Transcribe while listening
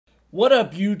What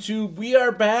up, YouTube? We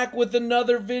are back with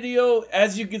another video.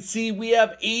 As you can see, we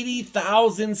have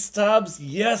 80,000 stubs.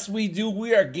 Yes, we do.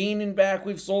 We are gaining back.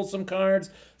 We've sold some cards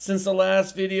since the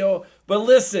last video. But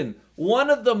listen, one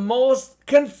of the most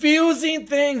confusing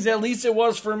things, at least it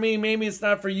was for me, maybe it's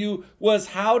not for you, was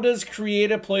how does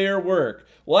create a player work?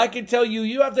 Well, I can tell you,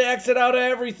 you have to exit out of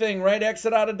everything, right?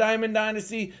 Exit out of Diamond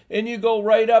Dynasty, and you go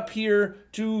right up here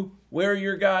to where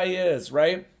your guy is,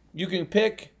 right? You can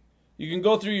pick... You can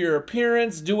go through your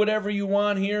appearance, do whatever you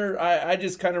want here. I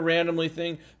just kind of randomly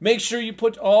think. Make sure you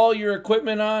put all your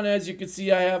equipment on. As you can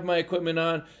see, I have my equipment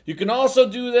on. You can also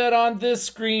do that on this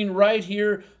screen right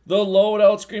here, the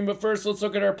loadout screen. But first, let's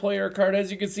look at our player card.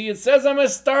 As you can see, it says I'm a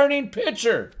starting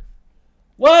pitcher.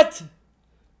 What?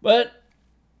 But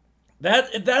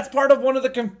that's part of one of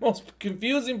the most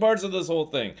confusing parts of this whole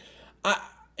thing.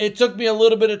 It took me a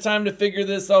little bit of time to figure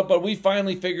this out, but we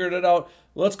finally figured it out.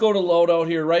 Let's go to loadout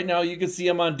here. Right now, you can see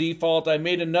I'm on default. I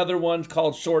made another one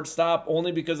called shortstop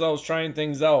only because I was trying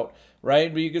things out,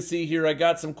 right? But you can see here I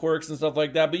got some quirks and stuff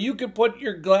like that. But you can put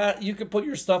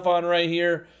your stuff on right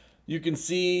here. You can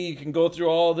see, you can go through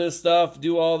all this stuff,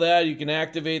 do all that. You can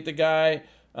activate the guy.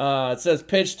 It says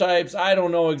pitch types. I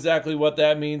don't know exactly what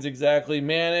that means exactly.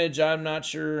 Manage, I'm not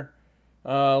sure.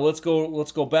 Let's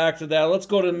go back to that. Let's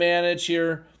go to manage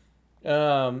here.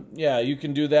 Yeah, you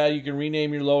can do that. You can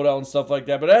rename your loadout and stuff like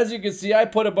that. But as you can see, I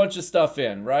put a bunch of stuff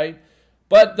in, right?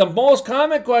 But the most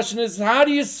common question is, how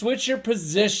do you switch your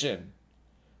position?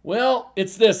 Well,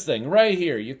 it's this thing right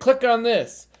here. You click on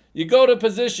this. You go to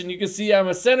position. You can see I'm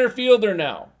a center fielder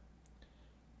now.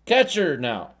 Catcher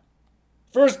now.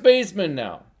 First baseman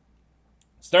now.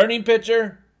 Starting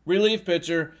pitcher, relief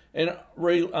pitcher, and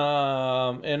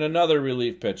another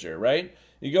relief pitcher, right?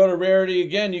 You go to rarity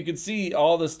again, you can see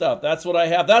all the stuff. That's what I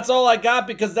have. That's all I got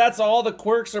because that's all the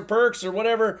quirks or perks or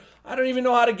whatever. I don't even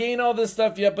know how to gain all this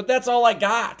stuff yet, but that's all I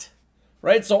got,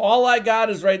 right? So all I got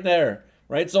is right there,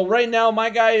 right? So right now my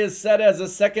guy is set as a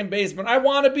second baseman. I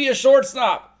want to be a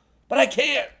shortstop, but I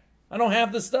can't. I don't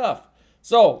have the stuff.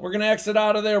 So we're going to exit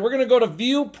out of there. We're going to go to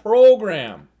view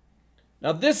program.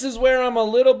 Now this is where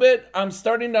I'm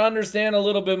starting to understand a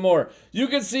little bit more. You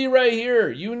can see right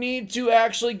here, you need to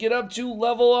actually get up to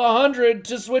level 100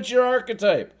 to switch your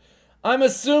archetype. I'm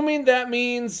assuming that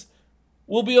means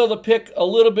we'll be able to pick a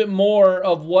little bit more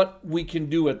of what we can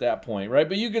do at that point, right?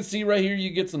 But you can see right here,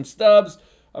 you get some stubs.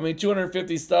 I mean,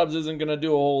 250 stubs isn't going to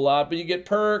do a whole lot, but you get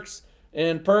perks,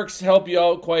 and perks help you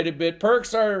out quite a bit.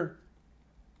 Perks are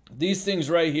these things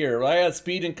right here. I got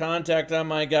speed and contact on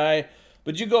my guy.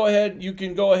 But you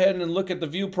can go ahead and look at the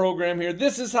view program here.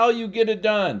 This is how you get it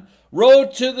done.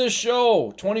 Road to the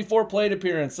show, 24 plate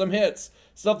appearance, some hits,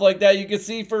 stuff like that. You can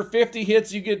see for 50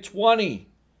 hits, you get 20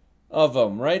 of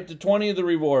them, right? To 20 of the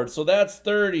rewards. So that's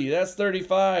 30, that's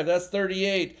 35, that's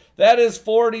 38. That is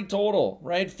 40 total,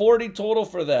 right? 40 total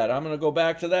for that. I'm going to go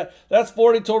back to that. That's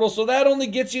 40 total. So that only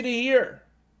gets you to here.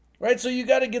 Right, so you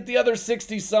got to get the other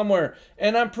 60 somewhere.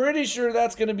 And I'm pretty sure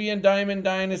that's going to be in Diamond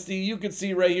Dynasty. You can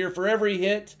see right here for every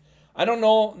hit. I don't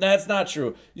know. That's not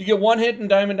true. You get 1 hit in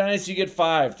Diamond Dynasty, you get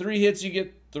 5. 3 hits, you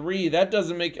get 3. That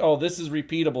doesn't make... Oh, this is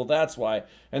repeatable. That's why.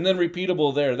 And then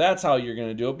repeatable there. That's how you're going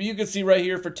to do it. But you can see right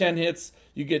here for 10 hits,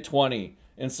 you get 20.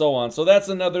 And so on. So that's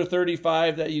another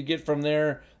 35 that you get from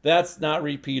there. That's not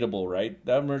repeatable, right?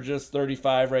 Them are just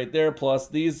 35 right there. Plus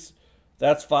these...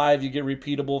 That's 5. You get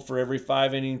repeatable for every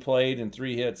 5 inning played, and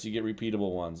 3 hits, you get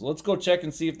repeatable ones. Let's go check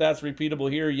and see if that's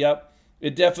repeatable here. Yep,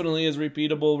 it definitely is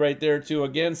repeatable right there too.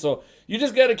 Again, so you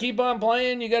just got to keep on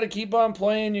playing. You got to keep on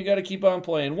playing. You got to keep on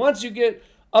playing. Once you get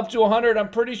up to 100, I'm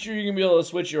pretty sure you're going to be able to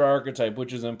switch your archetype,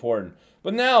 which is important.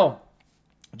 But now,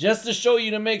 just to show you,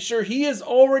 to make sure, he is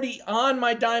already on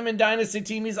my Diamond Dynasty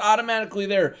team. He's automatically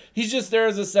there. He's just there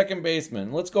as a second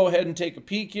baseman. Let's go ahead and take a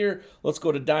peek here. Let's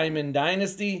go to Diamond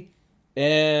Dynasty.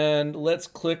 And let's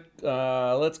click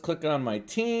on my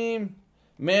team,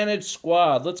 manage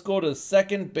squad. Let's go to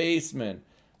second baseman.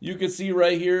 You can see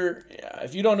right here,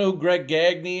 if you don't know who Greg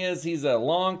Gagne is, he's a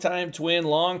longtime Twin.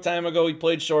 Long time ago, he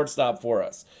played shortstop for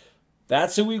us.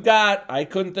 That's who we've got. I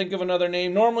couldn't think of another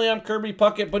name. Normally, I'm Kirby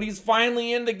Puckett, but he's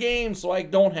finally in the game, so I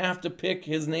don't have to pick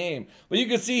his name. But you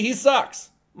can see he sucks.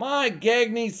 My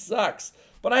Gagne sucks.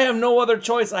 But I have no other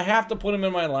choice. I have to put him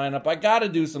in my lineup. I got to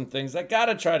do some things. I got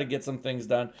to try to get some things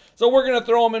done. So we're going to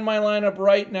throw him in my lineup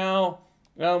right now.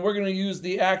 We're going to use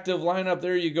the active lineup.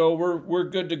 There you go. We're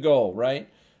good to go, right?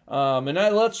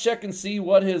 Let's check and see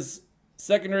what his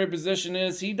secondary position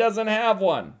is. He doesn't have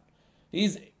one.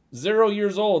 He's 0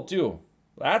 years old, too.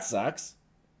 That sucks.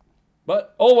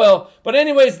 But, oh well. But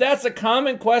anyways, that's a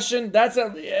common question. That's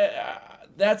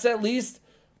at least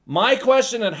My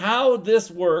question on how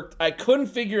this worked, I couldn't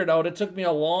figure it out. It took me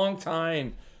a long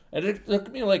time. And it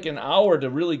took me like an hour to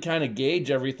really kind of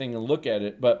gauge everything and look at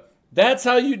it. But that's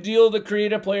how you deal with the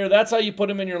creative player. That's how you put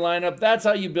them in your lineup. That's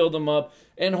how you build them up.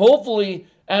 And hopefully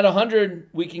at 100,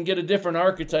 we can get a different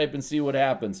archetype and see what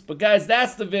happens. But guys,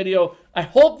 that's the video. I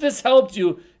hope this helped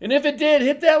you. And if it did,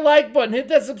 hit that like button. Hit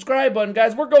that subscribe button.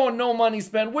 Guys, we're going no money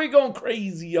spent. We're going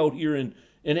crazy out here in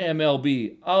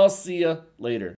MLB. I'll see you later.